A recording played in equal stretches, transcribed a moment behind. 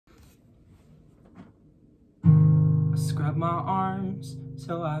Scrub my arms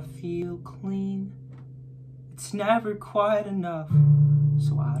so I feel clean. It's never quite enough,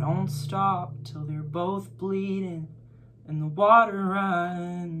 so I don't stop till they're both bleeding and the water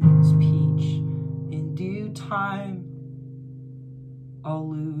runs peach. In due time, I'll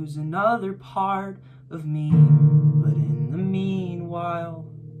lose another part of me, but in the meanwhile,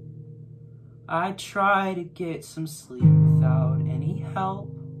 I try to get some sleep without any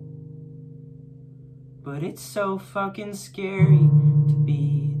help. But it's so fucking scary to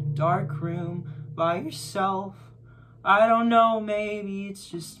be in a dark room by yourself. I don't know, maybe it's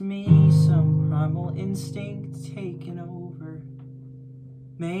just me, some primal instinct taking over.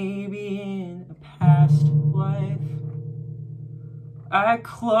 Maybe in a past life, I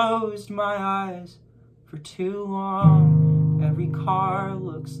closed my eyes for too long. Every car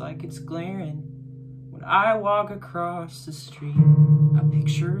looks like it's glaring when I walk across the street. I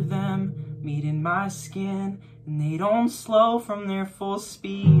picture them meeting my skin, and they don't slow from their full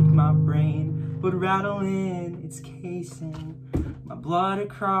speed. My brain would rattle in its casing, my blood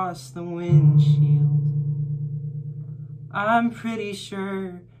across the windshield. I'm pretty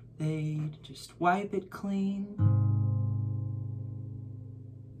sure they'd just wipe it clean.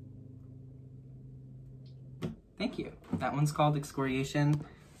 Thank you. That one's called Excoriation,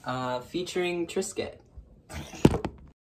 featuring Trisket.